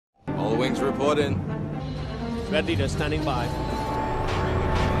wings report in. Freddy, just standing by.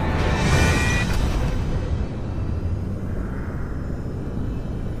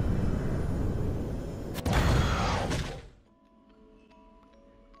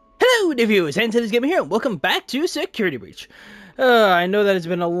 Hello, viewers, and today's Gamer here, and welcome back to Security Breach. I know that it's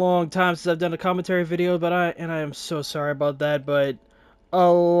been a long time since I've done a commentary video, but I am so sorry about that, but a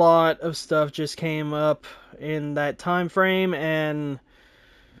lot of stuff just came up in that time frame, and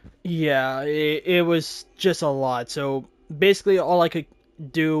yeah, it was just a lot. So basically all I could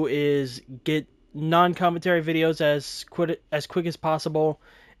do is get non-commentary videos as quick as possible,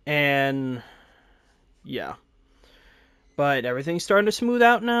 and yeah. But everything's starting to smooth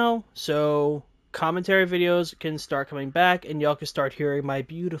out now, so commentary videos can start coming back, and y'all can start hearing my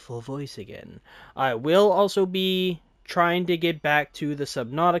beautiful voice again. I will also be trying to get back to the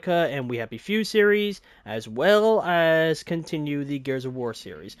Subnautica and We Happy Few series, as well as continue the Gears of War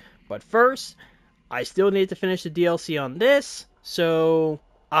series. But first, I still need to finish the DLC on this, so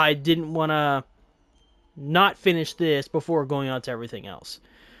I didn't want to not finish this before going on to everything else.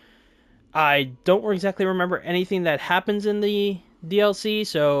 I don't exactly remember anything that happens in the DLC,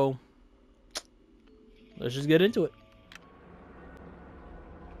 so let's just get into it.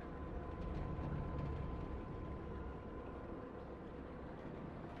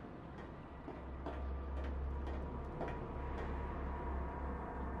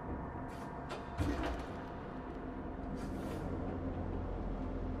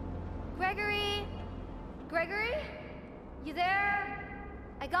 Gregory? Gregory? You there?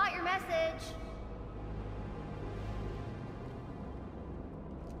 I got your message.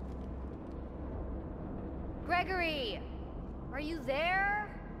 Gregory, are you there?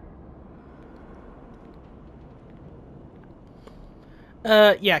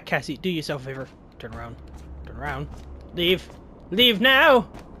 Yeah, Cassie, do yourself a favor. Turn around. Turn around. Leave. Leave now!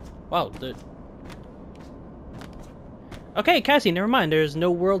 Wow, okay, Cassie, never mind. There's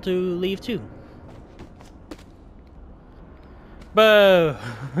no world to leave to. Boo!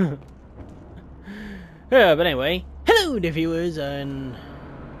 Yeah, but anyway, hello to viewers, and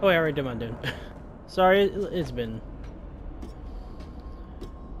oh, I already did my doing. Sorry, it's been.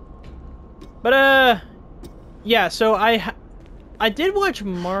 But yeah. So I did watch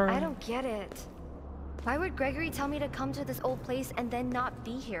I don't get it. Why would Gregory tell me to come to this old place and then not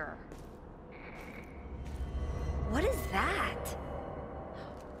be here? What is that?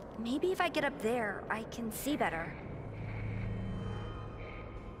 Maybe if I get up there, I can see better.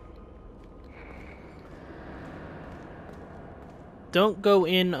 Don't go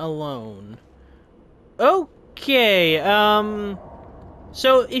in alone. Okay,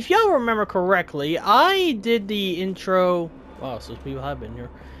 so if y'all remember correctly, I did the intro. Wow, so people have been here.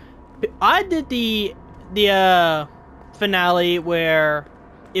 I did the finale where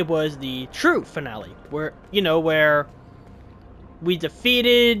it was the true finale, where where we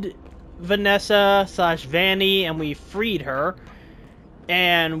defeated Vanessa / Vanny and we freed her,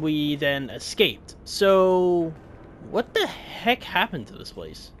 and we then escaped. So what the heck happened to this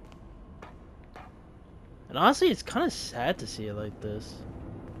place? And honestly, it's kind of sad to see it like this.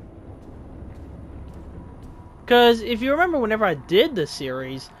 Because if you remember, whenever I did the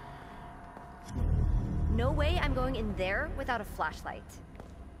series... No way I'm going in there without a flashlight.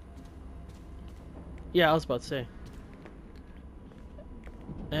 Yeah, I was about to say.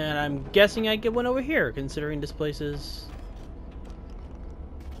 And I'm guessing I get one over here, considering this place is...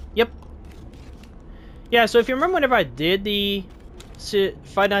 Yep. Yeah, so if you remember whenever I did the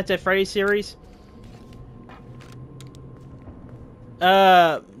Five Nights at Freddy's series,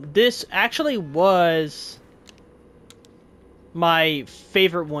 this actually was my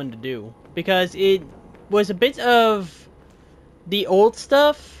favorite one to do, because it was a bit of the old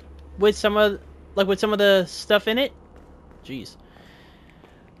stuff with some of the stuff in it. Jeez.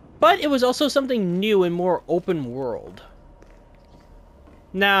 But it was also something new and more open world.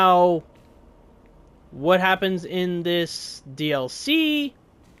 Now, what happens in this DLC?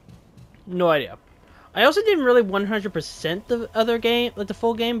 No idea. I also didn't really 100% the other game, like the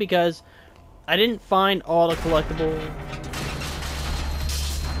full game, because I didn't find all the collectible.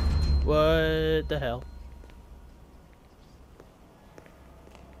 What the hell?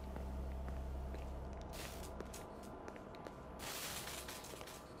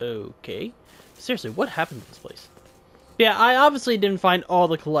 Okay. Seriously, what happened to this place? Yeah, I obviously didn't find all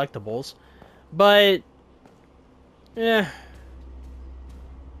the collectibles, but that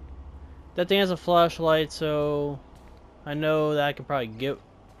thing has a flashlight, so I know that I could probably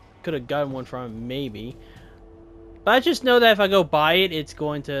could have gotten one from it, maybe. But I just know that if I go by it, it's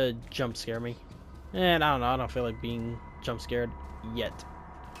going to jump scare me. And I don't know, I don't feel like being jump scared yet.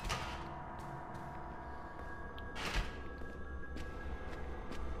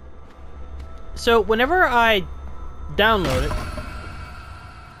 So whenever I download it,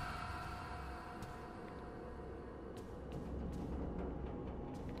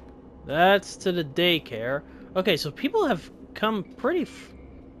 that's to the daycare. Okay, so people have come pretty.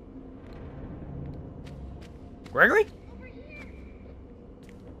 Gregory?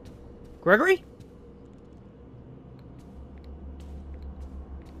 Gregory?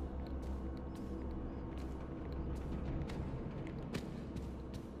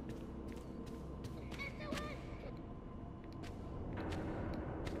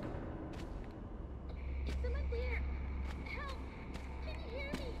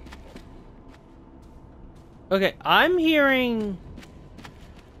 Okay, I'm hearing...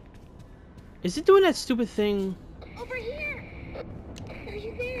 Is it doing that stupid thing? Over here! Are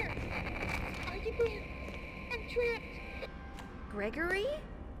you there? Are you there? I'm trapped. Gregory?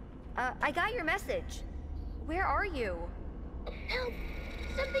 I got your message. Where are you? Help!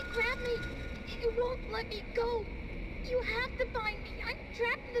 Something grabbed me. It won't let me go. You have to find me. I'm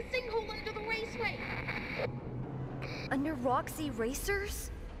trapped in the sinkhole under the raceway. Under Roxy Racers?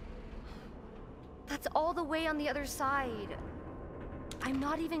 That's all the way on the other side. I'm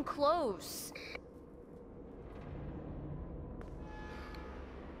not even close.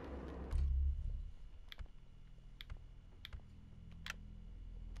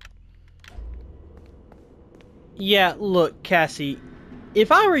 Yeah, look, Cassie.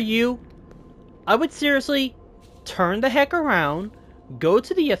 If I were you, I would seriously turn the heck around, go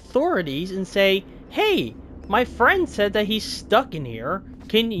to the authorities and say, hey, my friend said that he's stuck in here.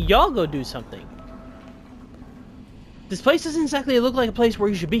 Can y'all go do something? This place doesn't exactly look like a place where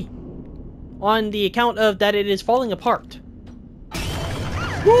you should be. On the account of that it is falling apart.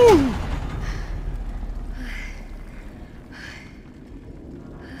 Woo!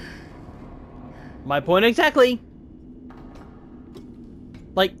 My point exactly.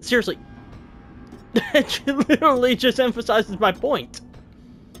 Like, seriously. That literally just emphasizes my point.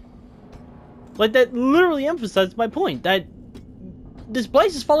 Like, that literally emphasizes my point. That this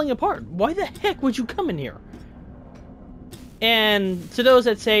place is falling apart. Why the heck would you come in here? And to those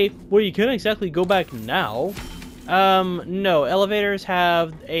that say, well, you can't exactly go back now. No. Elevators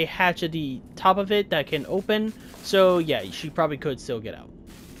have a hatch at the top of it that can open. So, yeah, she probably could still get out.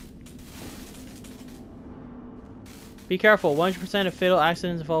 Be careful. 100% of fatal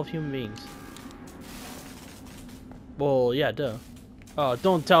accidents involve human beings. Well, yeah, duh. Oh,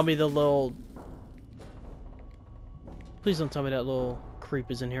 don't tell me the little... Please don't tell me that little creep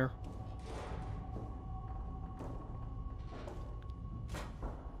is in here.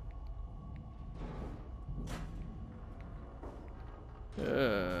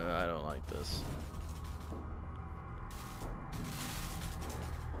 I don't like this.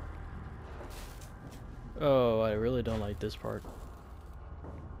 Oh, I really don't like this part.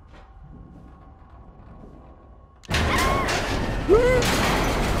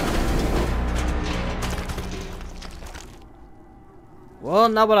 Well,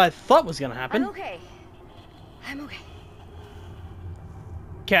 not what I thought was gonna happen. I'm okay. I'm okay.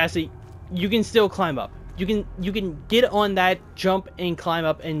 Cassie, you can still climb up. You can get on that, jump, and climb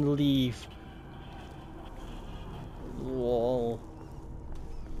up and leave. Whoa.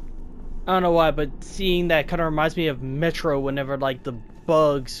 I don't know why, but seeing that kind of reminds me of Metro whenever, like, the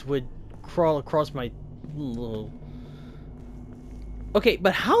bugs would crawl across my... Okay,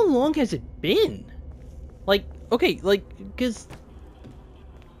 but how long has it been? Like, okay, like, because...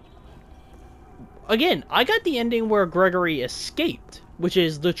 Again, I got the ending where Gregory escaped, which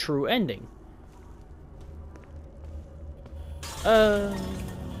is the true ending.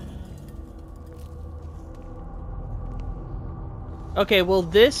 Okay, well,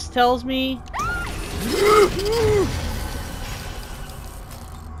 this tells me...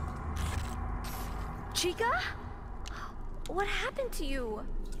 Chica? What happened to you?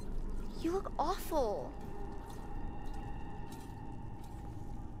 You look awful.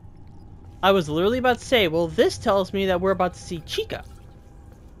 I was literally about to say, well, this tells me that we're about to see Chica.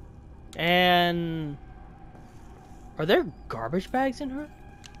 And... Are there garbage bags in her?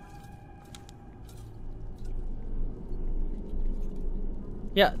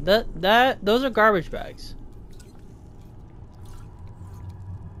 Yeah, those are garbage bags.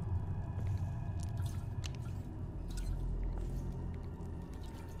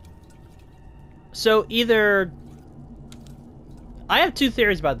 So either... I have two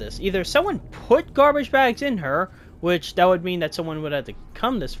theories about this. Either someone put garbage bags in her, which that would mean that someone would have to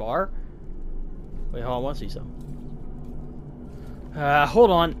come this far. Wait, hold on, I want to see some. Hold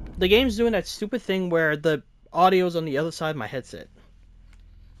on. The game's doing that stupid thing where the audio's on the other side of my headset.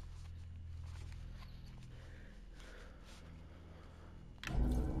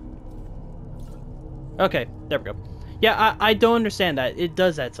 Okay, there we go. Yeah, I don't understand that. It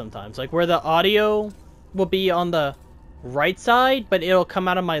does that sometimes. Like, where the audio will be on the right side, but it'll come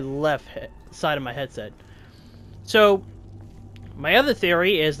out of my left side of my headset. So, my other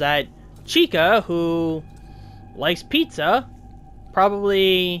theory is that Chica, who likes pizza,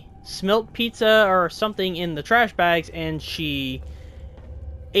 probably smelt pizza or something in the trash bags, and she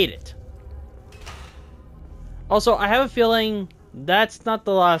ate it. Also, I have a feeling that's not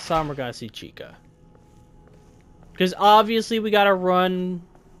the last time we're gonna see Chica. Because obviously we gotta run...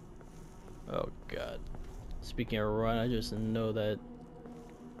 Oh god. Speaking of run, I just know that...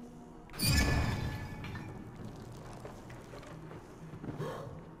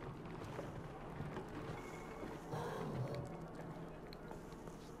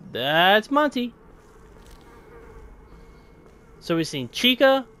 That's Monty. So we've seen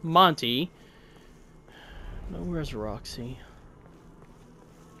Chica, Monty. Now where's Roxy?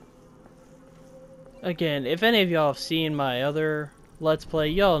 Again, if any of y'all have seen my other Let's Play,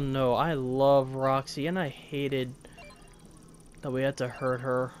 y'all know I love Roxy, and I hated that we had to hurt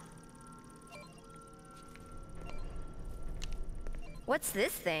her. What's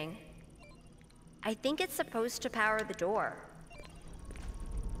this thing? I think it's supposed to power the door.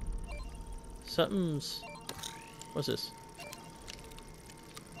 Something's... What's this?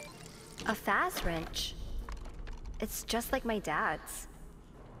 A fast wrench. It's just like my dad's.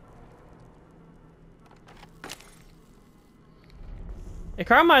 It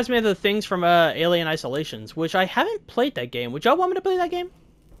kind of reminds me of the things from Alien Isolations, which I haven't played that game. Would y'all want me to play that game?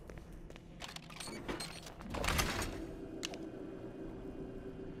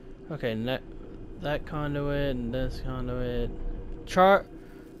 Okay, that conduit and this conduit. Charge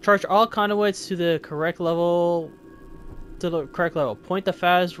all conduits to the correct level. Point the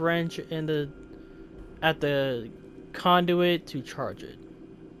fast wrench at the conduit to charge it.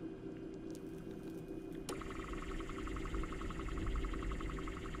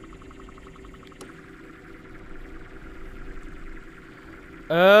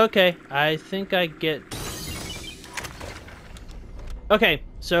 Okay, I think I get... Okay,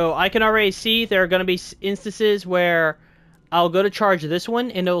 so I can already see there are going to be instances where I'll go to charge this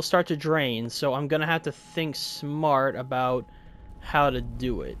one and it'll start to drain. So I'm going to have to think smart about how to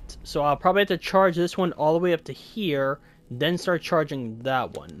do it. So I'll probably have to charge this one all the way up to here, then start charging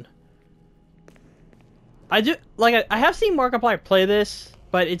that one. I have seen Markiplier play this,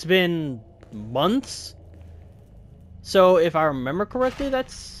 but it's been months. So if I remember correctly,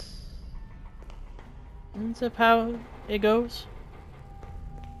 that's how it goes.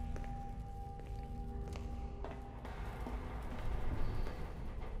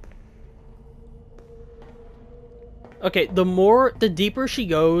 Okay, the deeper she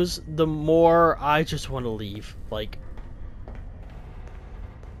goes, the more I just want to leave. Like,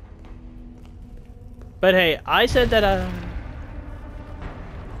 but hey, I said that.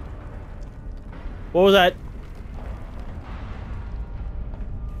 What was that?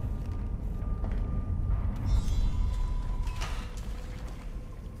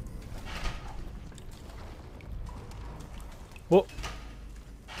 Well,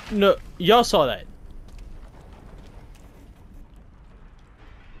 no, y'all saw that.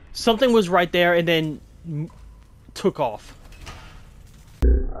 Something was right there and then took off.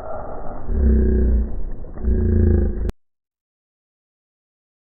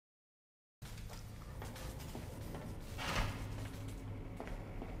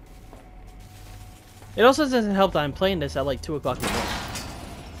 It also doesn't help that I'm playing this at like 2 o'clock in the morning.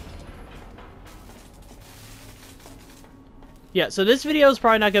 Yeah, so this video is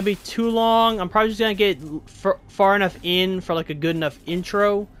probably not going to be too long. I'm probably just going to get far enough in for like a good enough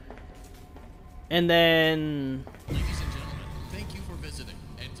intro. And then... Ladies and gentlemen, thank you for visiting,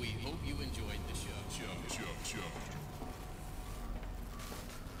 and we hope you enjoyed the show.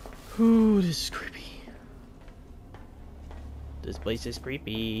 Ooh, this is creepy. This place is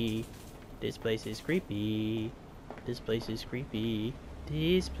creepy. This place is creepy. This place is creepy.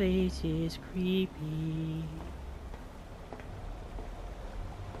 This place is creepy.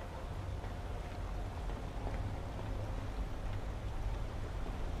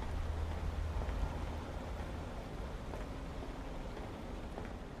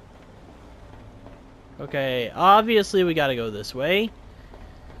 Okay, obviously we gotta go this way.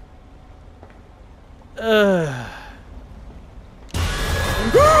 Ugh.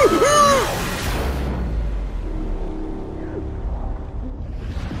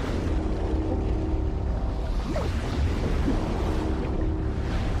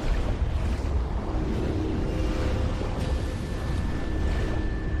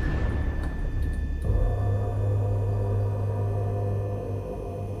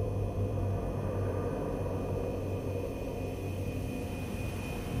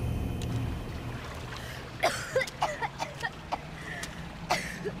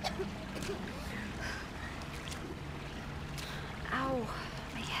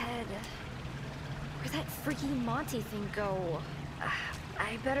 Monty thing go?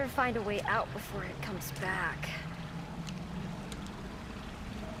 I better find a way out before it comes back.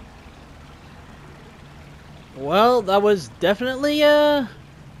 Well, that was definitely, yeah,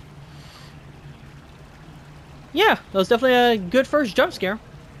 that was definitely a good first jump scare.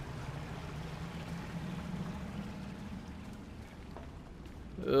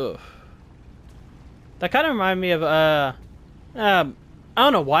 Ugh. That kind of reminded me of, I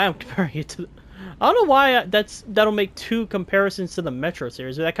don't know why I'm comparing it to, I don't know why that'll make two comparisons to the Metro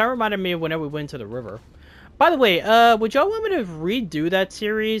series, but that kind of reminded me of whenever we went to the river. By the way, would y'all want me to redo that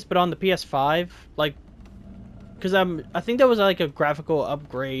series, but on the PS5? Like, because I think that was like a graphical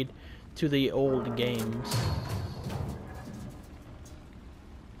upgrade to the old games.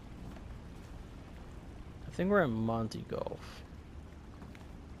 I think we're at Monty Golf.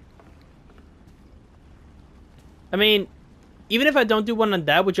 I mean, even if I don't do one on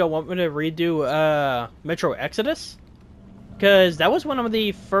that, would y'all want me to redo Metro Exodus? Because that was one of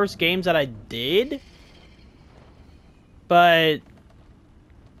the first games that I did. But...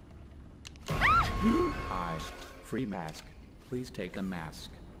 Hi. Free mask. Please take a mask.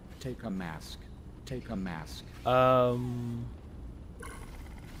 Take a mask. Take a mask.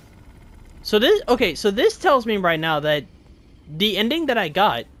 So this tells me right now that the ending that I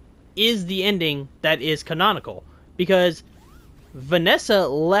got is the ending that is canonical. Because Vanessa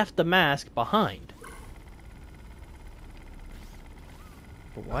left the mask behind.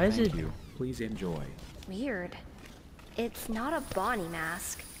 But why is it... Thank you. Please enjoy. Weird. It's not a Bonnie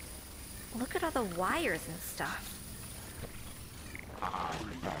mask. Look at all the wires and stuff.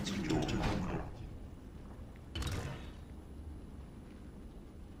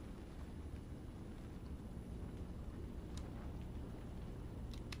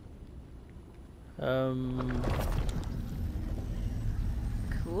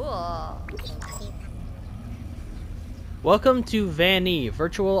 Cool. Welcome to VANI,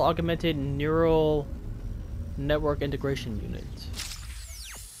 Virtual Augmented Neural Network Integration Unit.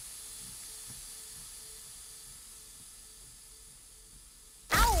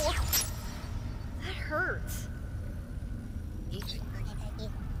 Ow! That hurts.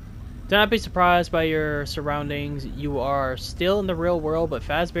 Do not be surprised by your surroundings. You are still in the real world, but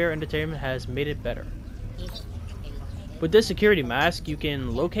Fazbear Entertainment has made it better. With this security mask, you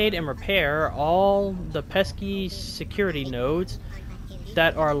can locate and repair all the pesky security nodes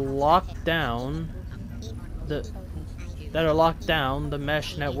that are locked down the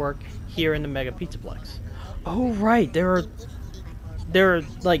mesh network here in the Mega Pizzaplex. Oh right, there are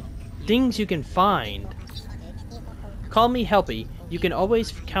like things you can find. Call me Helpy. You can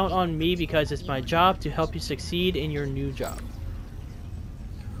always count on me because it's my job to help you succeed in your new job.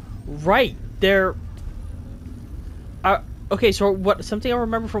 Right, there. Okay, so something I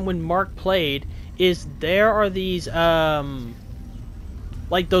remember from when Mark played is there are these like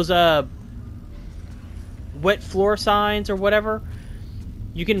those wet floor signs or whatever.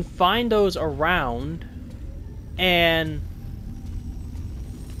 You can find those around, and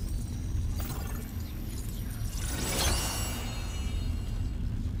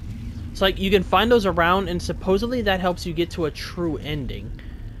it's like you can find those around, and supposedly that helps you get to a true ending.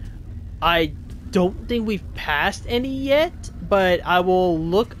 I don't think we've passed any yet, but I will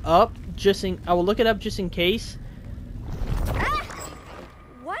look up I will look it up just in case. Ah!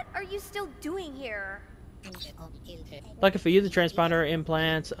 What are you still doing here? Lucky for you, the transponder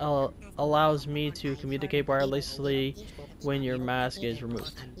implants allows me to communicate wirelessly when your mask is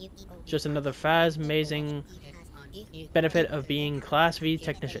removed. Just another amazing benefit of being Class V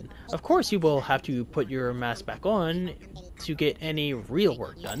technician. Of course, you will have to put your mask back on to get any real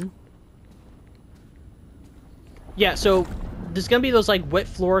work done. Yeah, so there's gonna be those like wet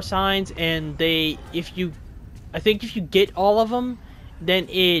floor signs, and I think if you get all of them, then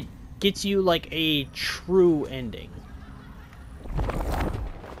it gets you like a true ending.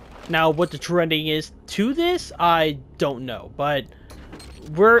 Now, what the true ending is to this, I don't know, but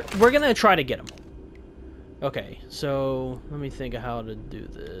we're gonna try to get them. Okay, so let me think of how to do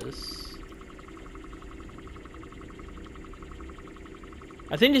this.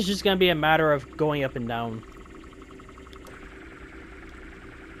 I think it's just gonna be a matter of going up and down.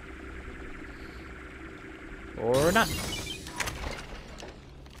 Or not.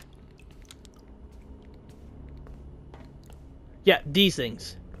 Yeah, these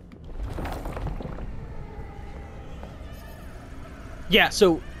things. Yeah,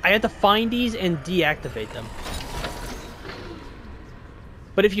 so I had to find these and deactivate them.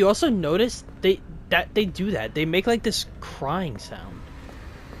 But if you also notice, they do that. They make like this crying sound.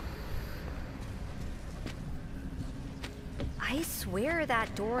 I swear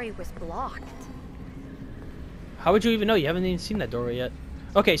that doorway was blocked. How would you even know? You haven't even seen that doorway yet.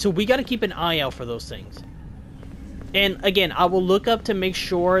 Okay, so we gotta keep an eye out for those things. And again, I will look up to make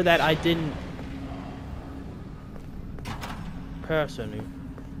sure that I didn't pass any.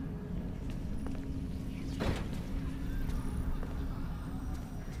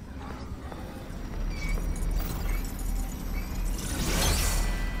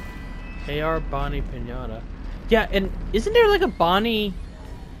 AR Bonnie Pinata. Yeah, and isn't there like a Bonnie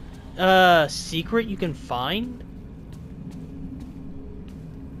secret you can find?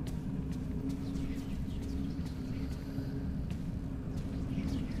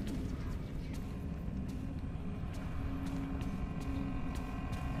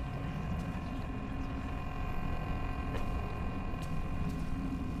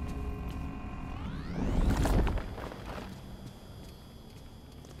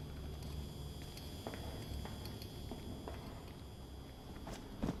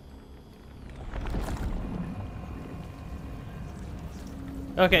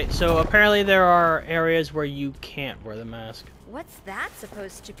 Okay, so apparently there are areas where you can't wear the mask. What's that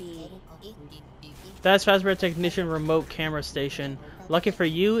supposed to be? That's Fazbear Technician Remote Camera Station. Lucky for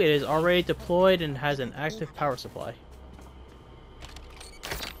you, it is already deployed and has an active power supply.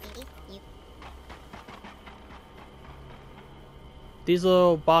 These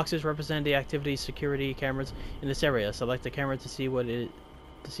little boxes represent the activity security cameras in this area. Select the camera to see what it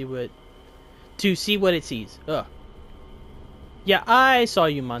sees. Ugh. Yeah, I saw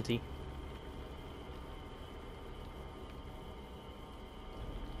you, Monty.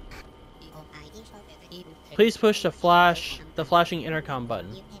 Please push the flashing intercom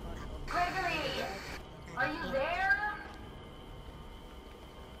button. Gregory! Are you there?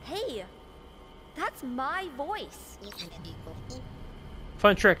 Hey! That's my voice!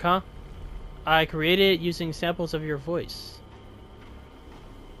 Fun trick, huh? I created it using samples of your voice.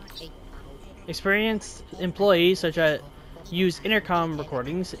 Experienced employees such as use intercom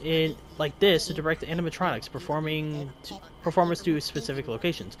recordings like this to direct animatronics performers to specific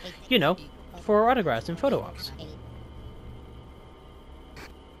locations. You know, for autographs and photo ops.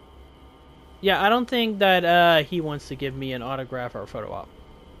 Yeah, I don't think that he wants to give me an autograph or a photo op.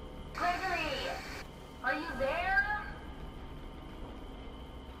 Gregory! Are you there?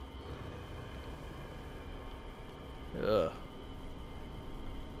 Ugh.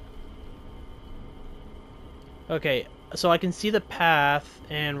 Okay, so I can see the path,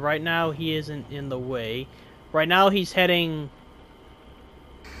 and right now he isn't in the way. Right now he's heading...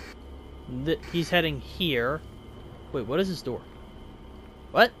 he's heading here. Wait, what is this door?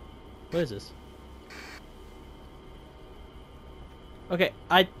 What? What is this? Okay,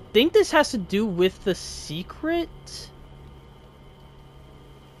 I think this has to do with the secret?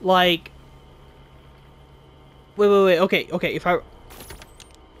 Like... Wait, okay,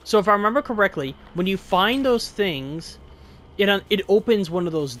 So if I remember correctly, when you find those things, it opens one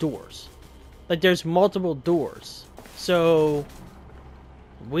of those doors. Like, there's multiple doors. So,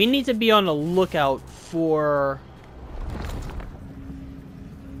 we need to be on the lookout for...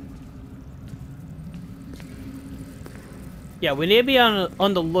 Yeah, we need to be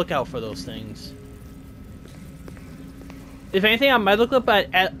on the lookout for those things. If anything, I might look up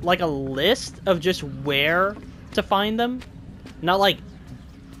at like a list of just where to find them. Not like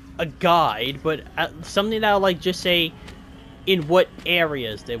a guide, but something that'll like just say in what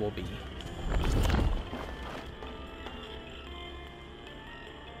areas they will be.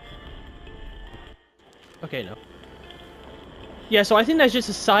 Okay, no. Yeah, so I think that's just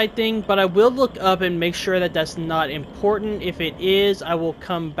a side thing, but I will look up and make sure that that's not important. If it is, I will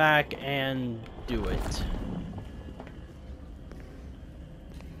come back and do it.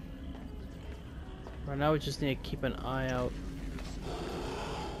 Right now we just need to keep an eye out.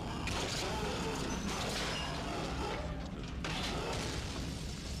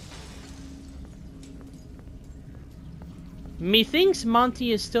 Methinks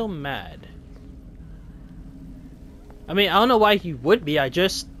Monty is still mad. I mean, I don't know why he would be. I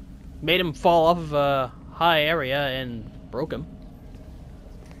just made him fall off of a high area and broke him.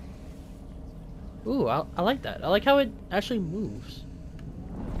 Ooh, I like that. I like how it actually moves.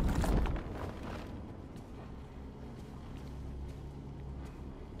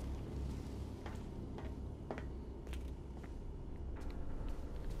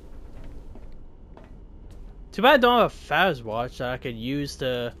 Too bad I don't have a Faz watch that I could use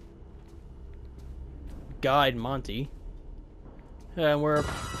to guide Monty. And we're...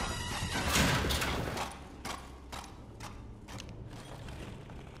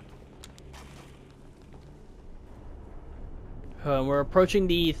 we're approaching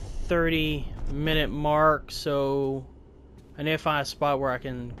the 30-minute mark, so I need to find a spot where I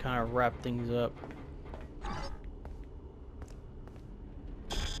can kind of wrap things up.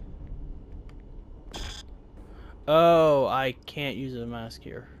 Oh, I can't use a mask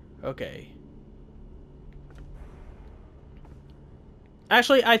here. Okay.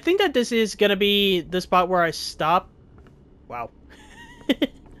 Actually, I think that this is gonna be the spot where I stop. Wow.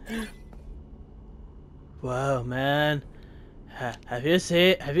 Whoa, man. Have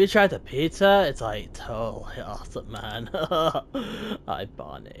you tried the pizza? It's like totally awesome, man. Hi,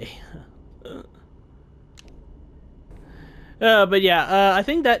 Bonnie. But yeah, I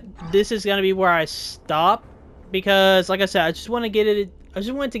think that this is gonna be where I stop because, like I said, I just want to get it. I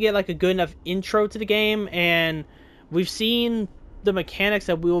just wanted to get like a good enough intro to the game, and we've seen the mechanics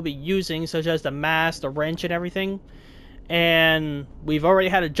that we will be using, such as the mask, the wrench, and everything. And we've already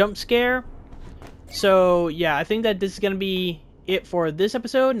had a jump scare, so yeah, I think that this is gonna be it for this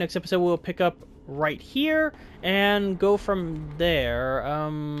episode. Next episode we'll pick up right here and go from there.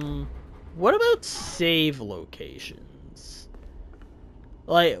 What about save locations?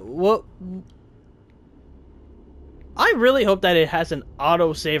 Like, what? I really hope that it has an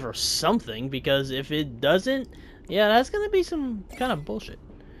autosave or something, because if it doesn't, yeah, that's gonna be some kind of bullshit.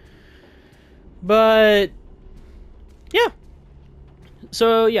 But yeah,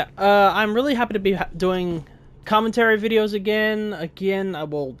 so yeah, I'm really happy to be doing commentary videos again. I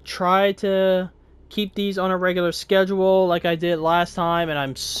will try to keep these on a regular schedule like I did last time, and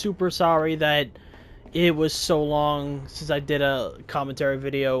I'm super sorry that it was so long since I did a commentary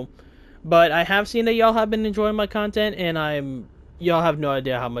video. But I have seen that y'all have been enjoying my content, and y'all have no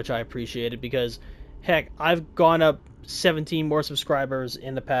idea how much I appreciate it, because heck, I've gone up 17 more subscribers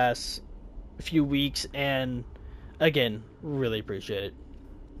in the past few weeks, and again, really appreciate it.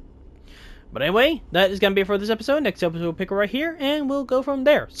 But anyway, that is going to be it for this episode. Next episode we'll pick it right here, and we'll go from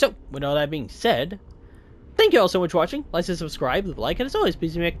there. So, with all that being said, thank you all so much for watching. Like and subscribe, leave a like, and as always,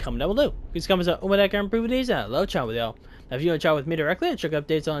 please make a comment down below. Please comment on what I can improve these, and I love chatting with y'all. Now, if you want to chat with me directly and check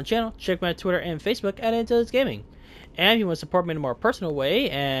updates on the channel, check my Twitter and Facebook at Intelligence Gaming. And if you want to support me in a more personal way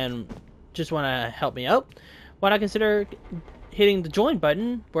and just want to help me out, why not consider hitting the join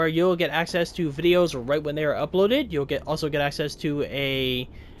button, where you'll get access to videos right when they are uploaded. You'll also get access to a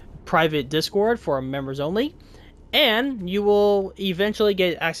private Discord for members only, and you will eventually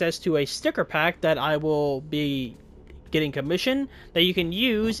get access to a sticker pack that I will be getting commissioned that you can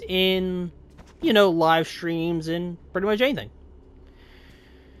use in, you know, live streams and pretty much anything.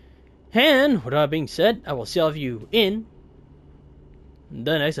 And with that being said, I will see all of you in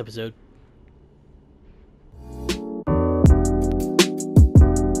the next episode.